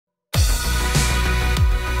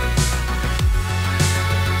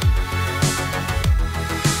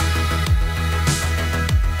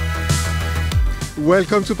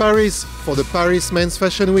Welcome to Paris for the Paris Men's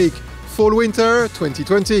Fashion Week, Fall-Winter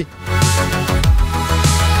 2020.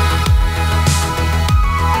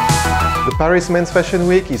 The Paris Men's Fashion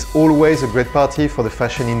Week is always a great party for the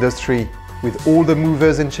fashion industry, with all the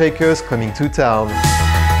movers and shakers coming to town.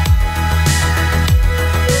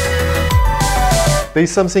 There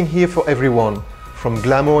is something here for everyone, from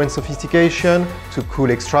glamour and sophistication to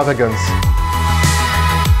cool extravagance.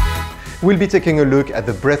 We'll be taking a look at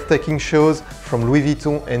the breathtaking shows from Louis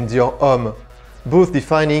Vuitton and Dior Homme, both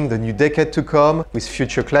defining the new decade to come with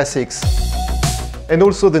future classics. And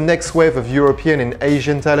also the next wave of European and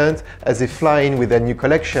Asian talent as they fly in with their new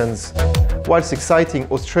collections, whilst exciting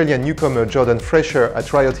Australian newcomer Jordan Fresher at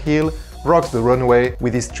RIOT HILL rocks the runway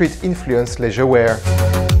with his street-influenced leisure wear.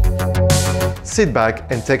 Sit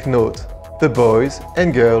back and take note. The boys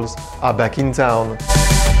and girls are back in town.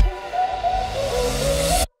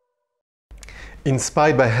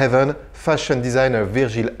 Inspired by heaven, fashion designer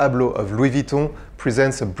Virgil Abloh of Louis Vuitton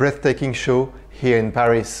presents a breathtaking show here in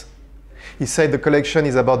Paris. He said the collection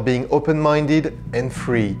is about being open-minded and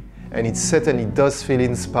free, and it certainly does feel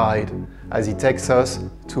inspired as he takes us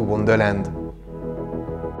to Wonderland.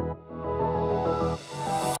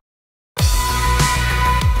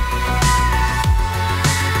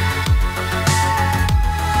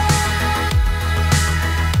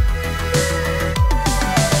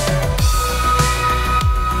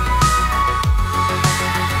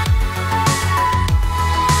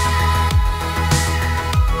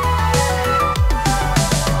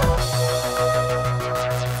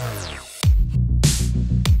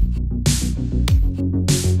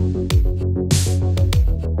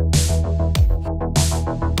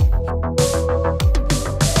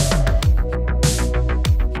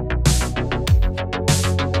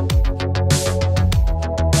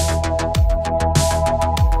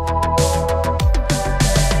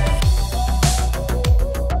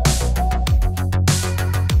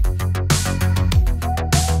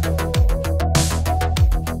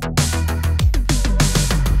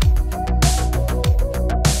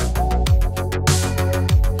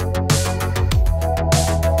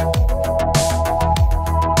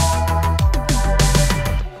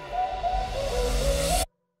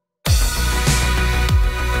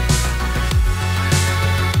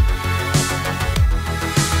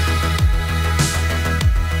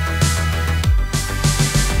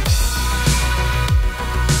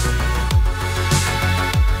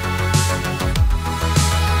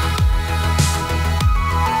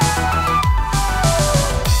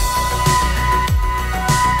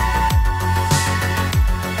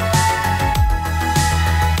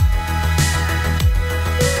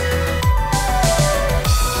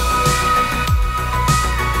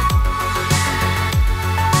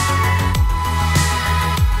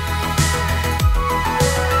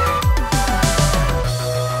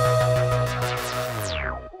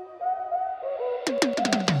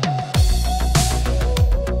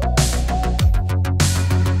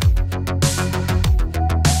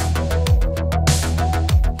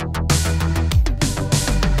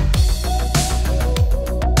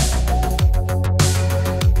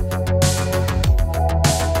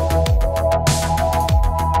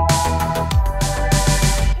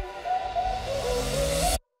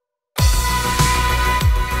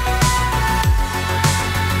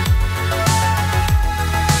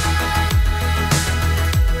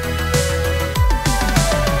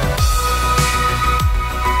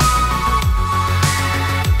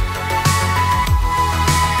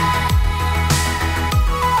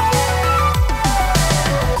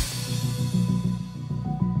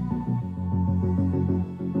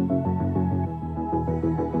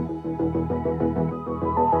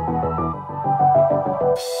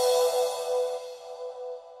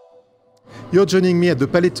 You're joining me at the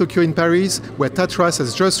Palais Tokyo in Paris, where Tatras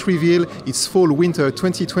has just revealed its Fall-Winter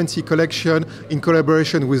 2020 collection in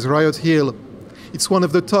collaboration with RIOT HILL. It's one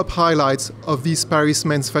of the top highlights of this Paris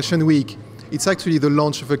Men's Fashion Week. It's actually the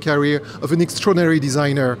launch of a career of an extraordinary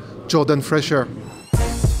designer, Jordan Fresher.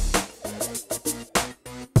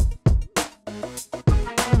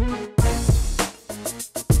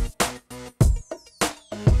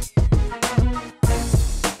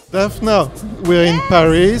 Daphna, we're in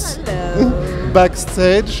Paris,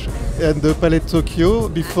 backstage at the Palais Tokyo.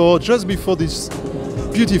 Just before this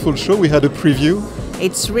beautiful show, we had a preview.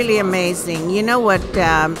 It's really amazing. You know what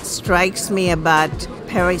strikes me about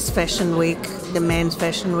Paris Fashion Week, the Men's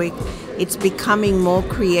Fashion Week? It's becoming more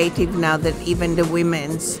creative now than even the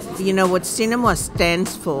women's. You know what Cinémoi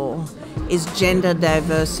stands for is gender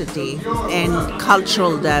diversity and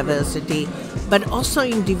cultural diversity, but also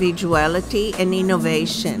individuality and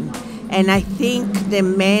innovation. And I think the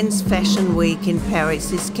men's fashion week in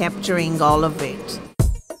Paris is capturing all of it.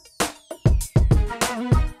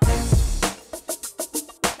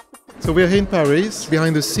 So we're here in Paris,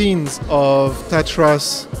 behind the scenes of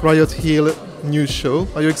Tatras RIOT HILL new show.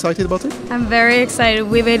 Are you excited about it? I'm very excited.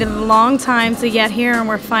 We waited a long time to get here and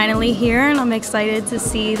we're finally here, and I'm excited to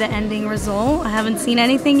see the ending result. I haven't seen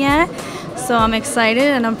anything yet, so I'm excited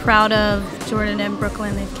and I'm proud of Jordan and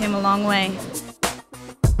Brooklyn. They've came a long way.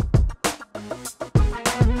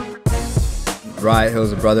 RIOT HILL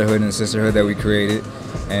is a brotherhood and a sisterhood that we created,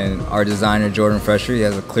 and our designer Jordan Freshery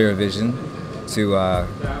has a clear vision to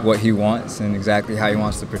what he wants and exactly how he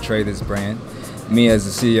wants to portray this brand. Me as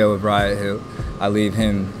the CEO of RIOT HILL, I leave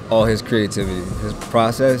him all his creativity. His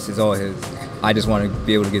process is all his. I just want to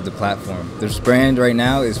be able to give the platform. This brand right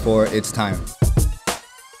now is for its time.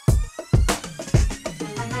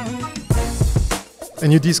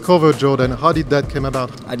 And you discovered Jordan. How did that come about?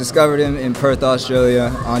 I discovered him in Perth,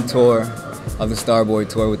 Australia, on tour of the Starboy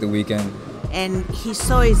tour with The Weeknd. And he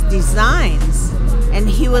saw his designs and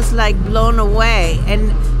he was like blown away.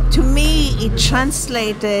 And to me, it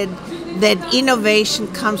translated that innovation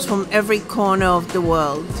comes from every corner of the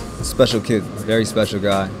world. Special kid, very special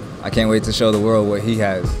guy. I can't wait to show the world what he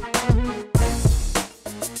has.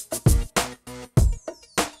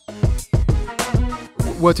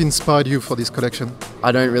 What inspired you for this collection?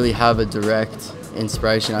 I don't really have a direct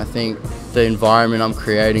inspiration. I think the environment I'm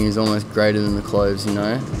creating is almost greater than the clothes, you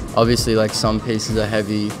know? Obviously, like, some pieces are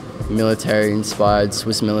heavy, military inspired,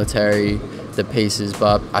 Swiss military, the pieces,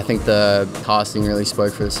 but I think the casting really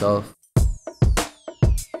spoke for itself.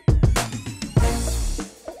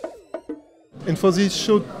 And for this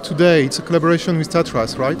show today, it's a collaboration with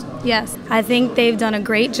Tatras, right? Yes, I think they've done a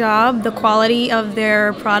great job. The quality of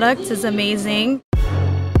their products is amazing.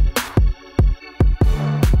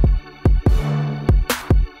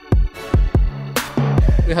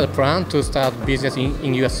 We had a plan to start business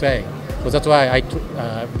in USA, so that's why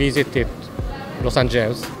I visited Los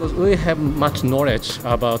Angeles. We have much knowledge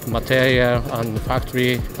about material and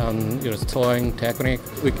factory and sewing technique.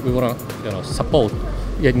 We want to support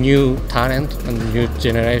a new talent and new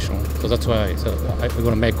generation, so that's why we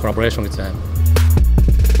want to make collaboration with them.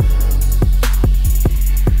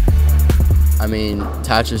 I mean,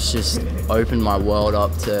 Tatras just opened my world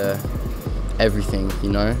up to everything, you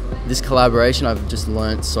know? This collaboration, I've just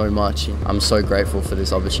learnt so much. I'm so grateful for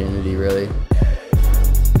this opportunity, really.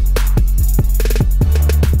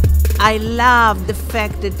 I love the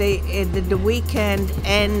fact that The Weeknd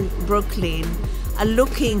and Brooklyn are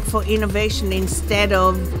looking for innovation instead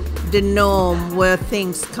of the norm where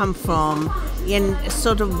things come from, in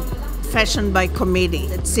sort of fashion by committee.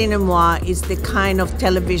 Cinémoi is the kind of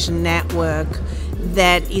television network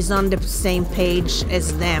that is on the same page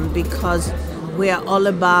as them, because we are all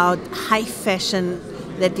about high fashion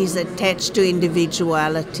that is attached to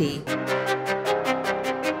individuality.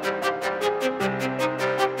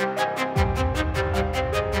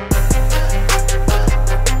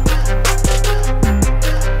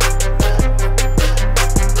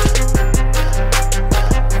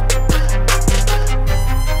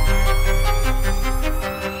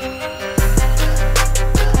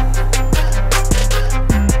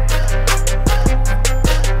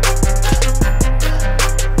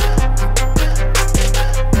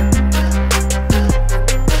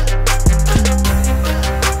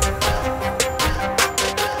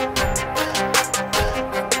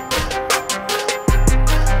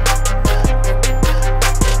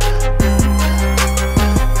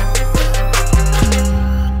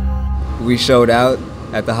 We showed out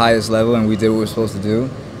at the highest level and we did what we were supposed to do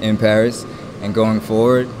in Paris. And going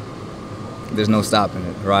forward, there's no stopping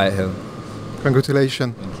it. RIOT HILL.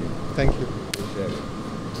 Congratulations. Thank you. Thank you. Appreciate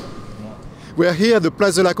it. We are here at the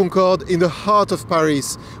Place de la Concorde in the heart of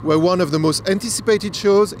Paris, where one of the most anticipated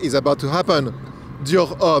shows is about to happen.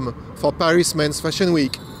 Dior Homme for Paris Men's Fashion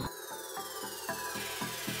Week.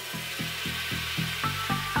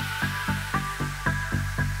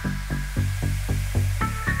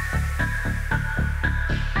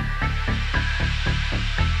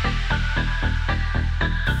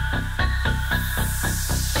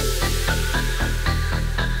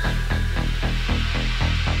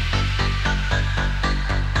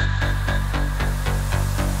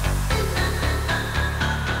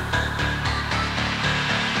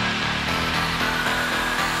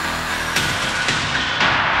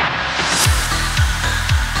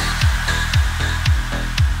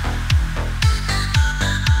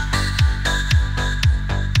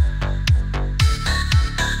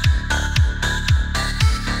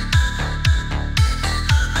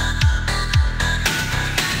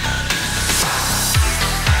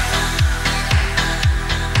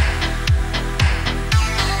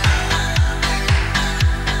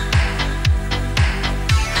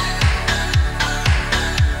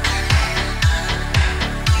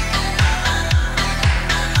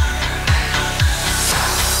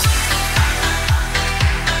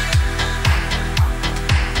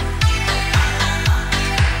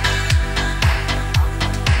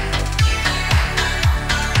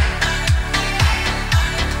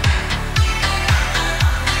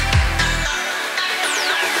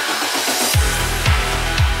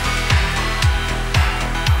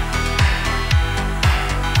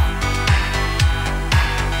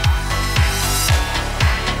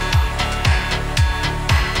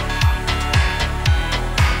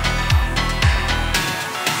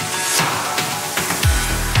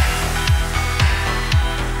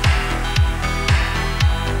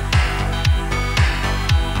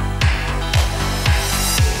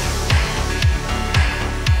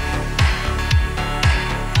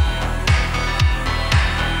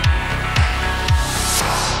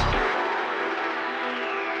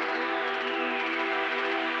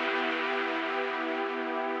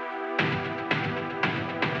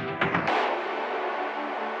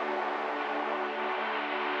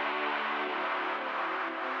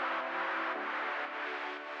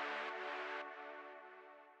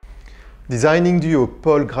 Designing duo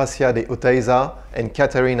Paul Gracia de OTEYZA and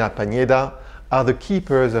Caterina Paneda are the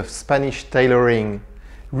keepers of Spanish tailoring,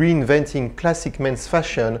 reinventing classic men's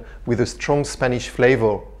fashion with a strong Spanish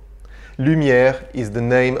flavor. Lumière is the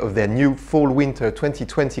name of their new Fall-Winter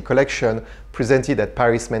 2020 collection presented at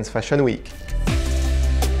Paris Men's Fashion Week.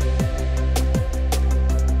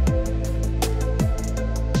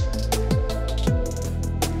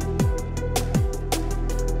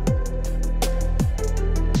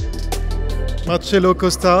 Marcello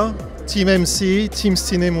Costa, Team MC, Team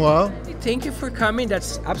Cinémoi. Thank you for coming.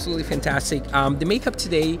 That's absolutely fantastic. The makeup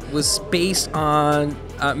today was based on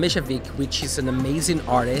Mejavic, which is an amazing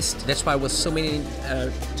artist. That's why it was so many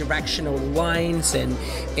directional lines and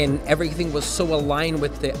everything was so aligned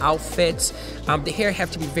with the outfits. The hair have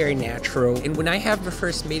to be very natural. And when I have the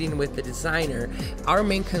first meeting with the designer, our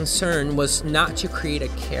main concern was not to create a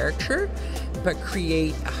character, but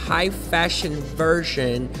create a high fashion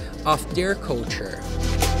version of their culture.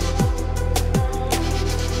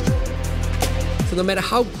 So no matter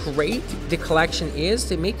how great the collection is,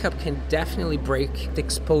 the makeup can definitely break the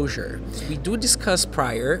exposure. We do discuss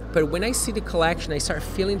prior, but when I see the collection, I start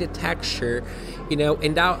feeling the texture, you know,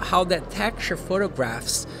 and how that texture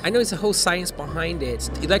photographs. I know it's a whole science behind it.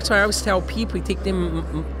 Like so I always tell people, it takes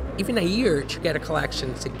them even a year to get a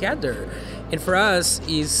collection together. And for us,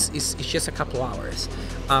 it's just a couple hours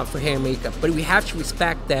for hair and makeup. But we have to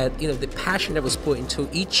respect that, you know, the passion that was put into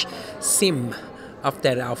each seam of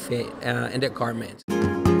that outfit and that garment.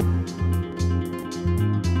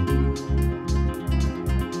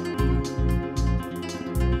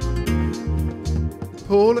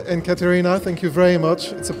 Paul and Caterina, thank you very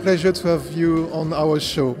much. It's a pleasure to have you on our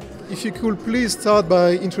show. If you could please start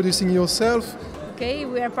by introducing yourself. Okay,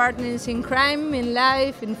 we are partners in crime, in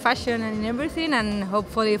life, in fashion and in everything, and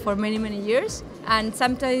hopefully for many, many years. And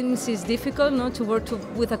sometimes it's difficult not to work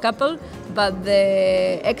with a couple, but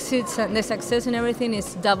the exits and the success and everything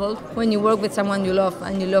is doubled when you work with someone you love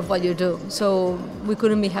and you love what you do. So we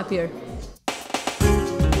couldn't be happier.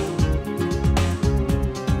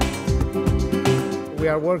 We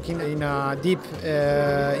are working in a deep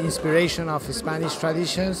inspiration of Spanish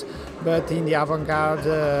traditions, but in the avant-garde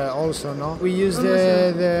also. No, we use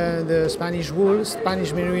the Spanish wool,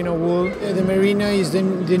 Spanish merino wool. The merino is the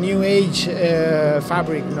new age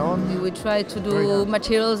fabric. No, we try to do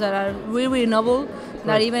materials that are really novel,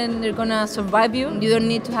 that even they're gonna survive you. You don't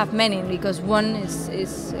need to have many because one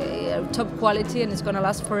is top quality and it's gonna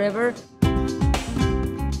last forever.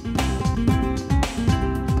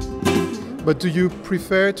 But do you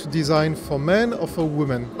prefer to design for men or for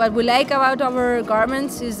women? What we like about our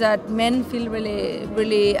garments is that men feel really,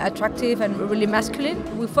 really attractive and really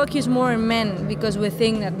masculine. We focus more on men because we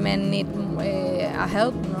think that men need a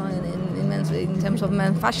help, you know, in terms of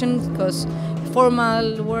men's fashion, because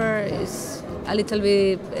formal wear is a little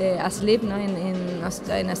bit asleep, no,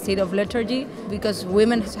 in a state of lethargy. Because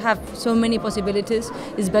women have so many possibilities,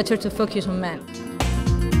 it's better to focus on men.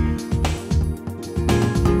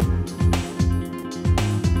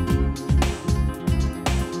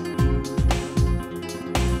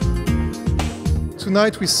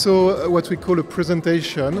 Tonight we saw what we call a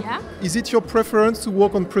presentation. Yeah. Is it your preference to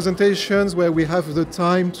work on presentations where we have the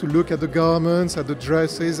time to look at the garments, at the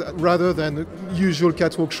dresses, rather than the usual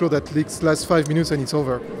catwalk show that lasts 5 minutes and it's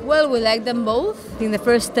over? Well, we like them both. I think the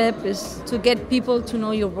first step is to get people to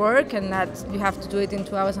know your work, and that you have to do it in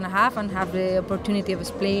 2.5 hours and have the opportunity of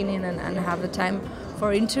explaining and have the time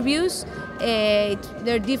for interviews. There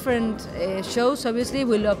are different shows, obviously.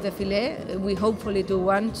 We love the filet. We hopefully do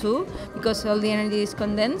one too, because all the energy is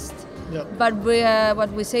condensed. Yeah. But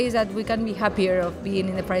what we say is that we can be happier of being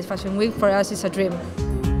in the Paris Fashion Week. For us, it's a dream.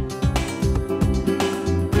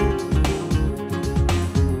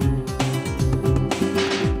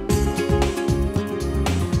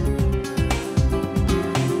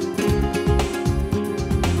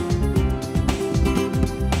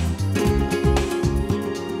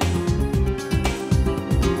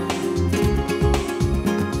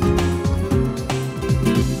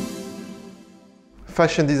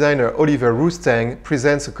 Fashion designer Oliver Roustang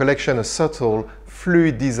presents a collection of subtle,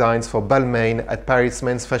 fluid designs for Balmain at Paris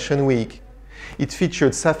Men's Fashion Week. It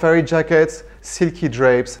featured safari jackets, silky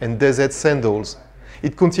drapes and desert sandals.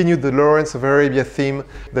 It continued the Lawrence of Arabia theme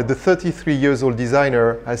that the 33-year-old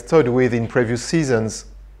designer has toyed with in previous seasons.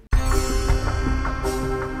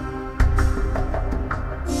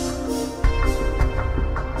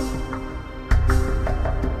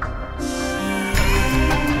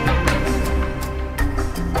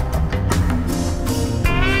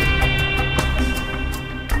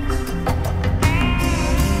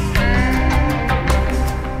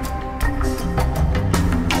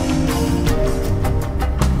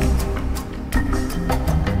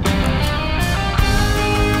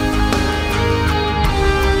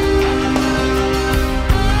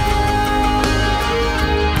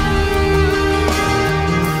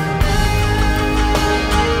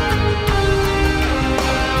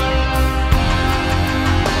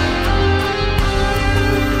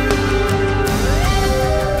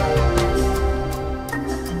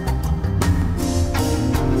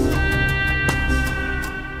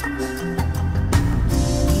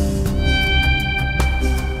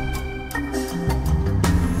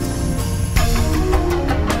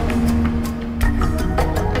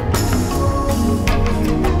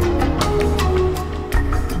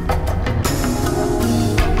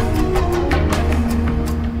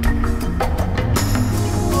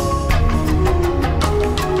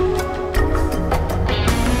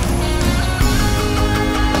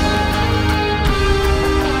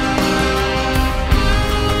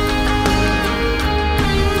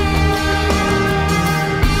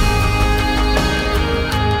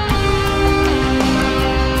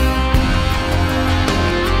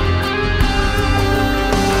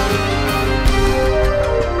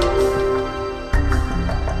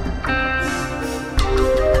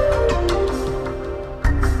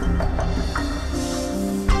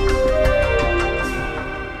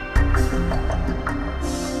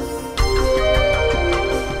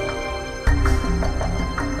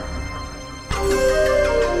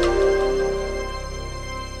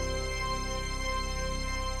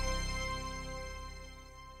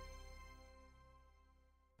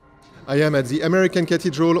 I am at the American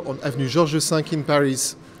Cathedral on Avenue Georges V in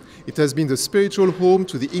Paris. It has been the spiritual home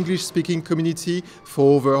to the English-speaking community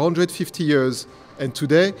for over 150 years. And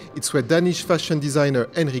today, it's where Danish fashion designer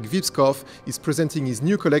HENRIK VIBSKOV is presenting his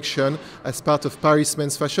new collection as part of Paris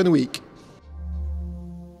Men's Fashion Week.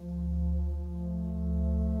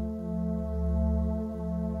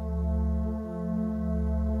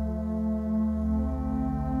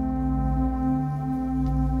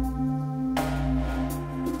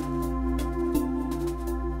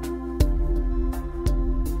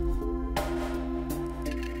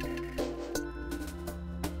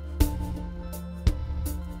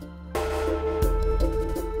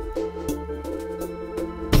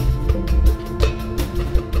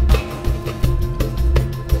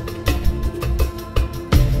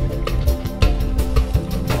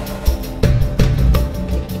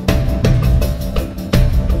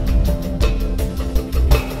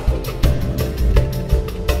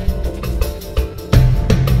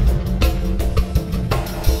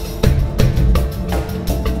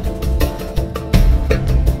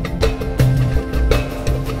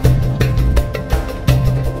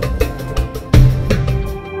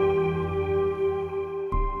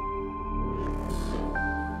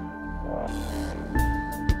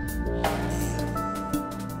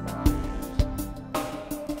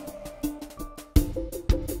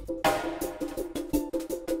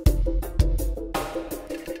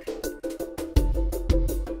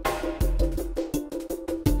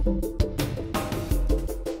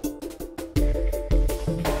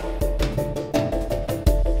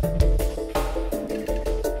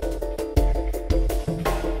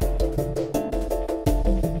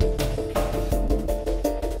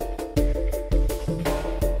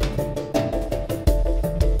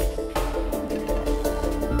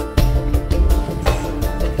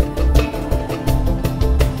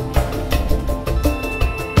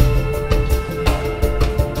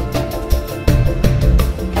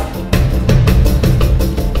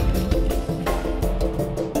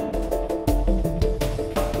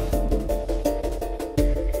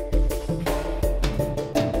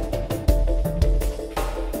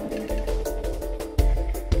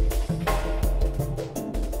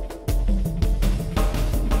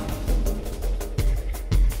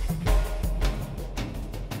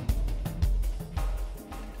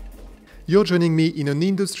 You're joining me in an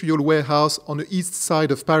industrial warehouse on the east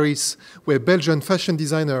side of Paris, where Belgian fashion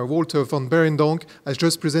designer Walter van BEIRENDONCK has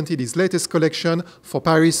just presented his latest collection for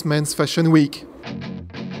Paris Men's Fashion Week.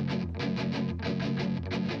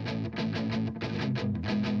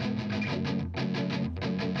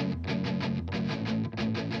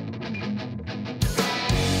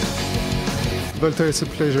 Walter, it's a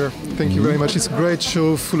pleasure. Thank you very much. It's a great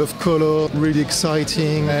show, full of color, really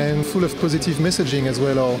exciting, and full of positive messaging as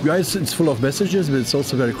well. Yeah, it's full of messages, but it's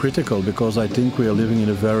also very critical, because I think we are living in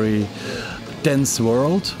a very tense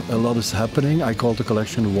world. A lot is happening. I call the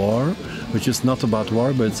collection War, which is not about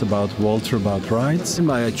war, but it's about Walter, about rights.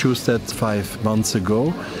 I chose that 5 months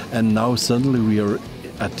ago, and now suddenly we are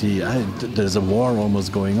at there's a war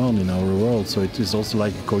almost going on in our world, so it is also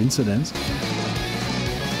like a coincidence.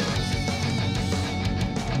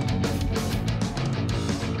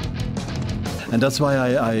 And that's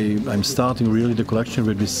why I'm starting really the collection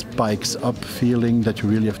with this spikes up feeling that you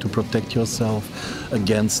really have to protect yourself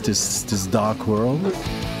against this dark world.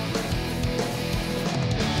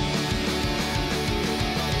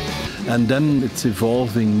 And then it's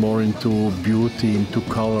evolving more into beauty, into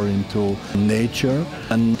color, into nature.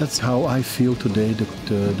 And that's how I feel today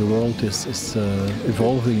that the world is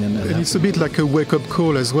evolving. And it's a bit like a wake-up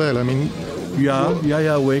call as well. I mean,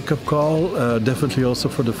 Yeah, wake-up call, definitely also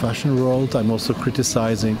for the fashion world. I'm also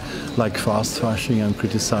criticizing like fast fashion, I'm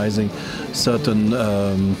criticizing certain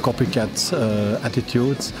copycat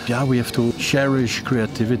attitudes. Yeah, we have to cherish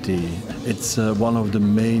creativity. It's one of the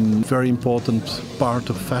main, very important part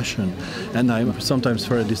of fashion. And I'm sometimes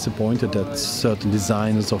very disappointed that certain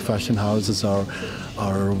designers or fashion houses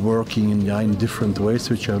are working in different ways,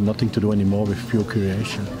 which have nothing to do anymore with pure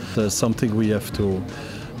creation. There's something we have to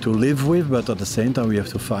live with, but at the same time we have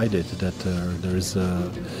to fight it, that there is a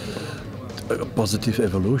positive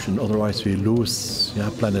evolution, otherwise we lose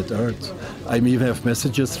planet Earth. I even have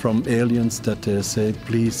messages from aliens that say,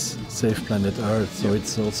 please save planet Earth, so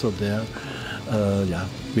it's also there.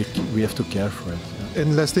 We have to care for it. Yeah.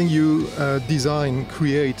 And last thing, you design,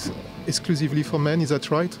 create exclusively for men, is that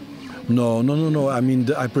right? No. I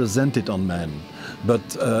mean, I present it on men,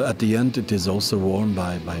 but at the end it is also worn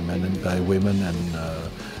by men and by women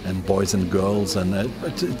and boys and girls, and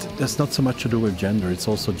that's not so much to do with gender. It's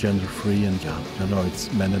also gender free, and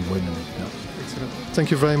it's men and women. Yeah. Excellent. Thank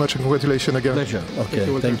you very much and congratulations again. Pleasure. Okay,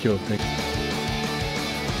 thank you. Thank you.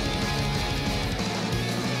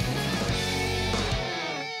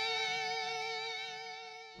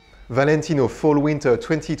 Valentino Fall-Winter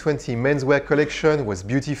 2020 menswear collection was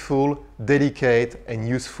beautiful, delicate and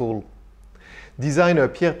useful. Designer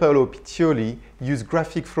Pierpaolo Piccioli used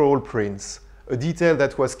graphic floral prints, a detail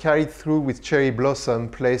that was carried through with cherry blossom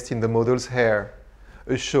placed in the model's hair,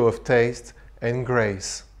 a show of taste and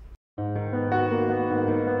grace.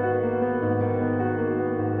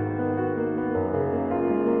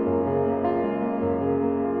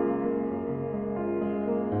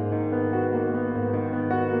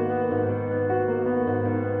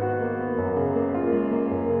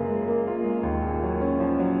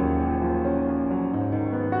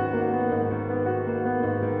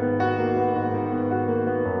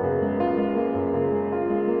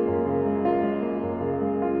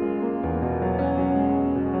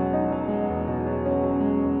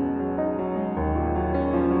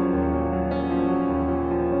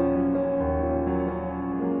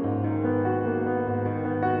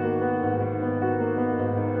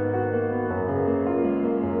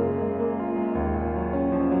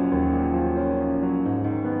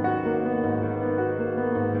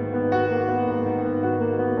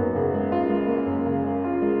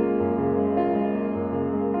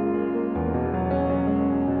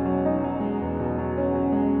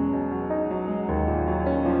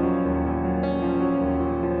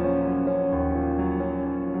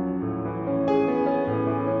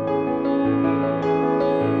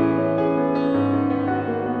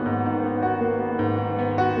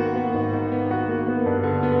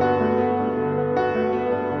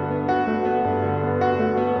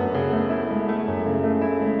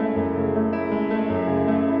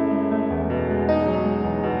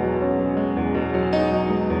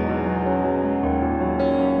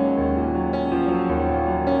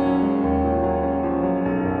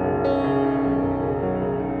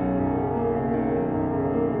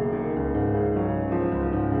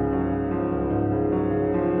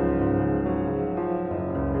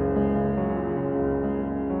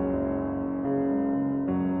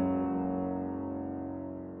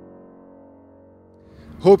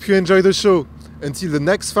 Hope you enjoy the show. Until the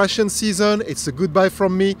next fashion season, it's a goodbye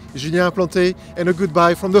from me, Julien Implanté, and a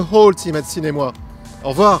goodbye from the whole team at Cinémoi. Au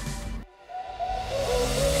revoir!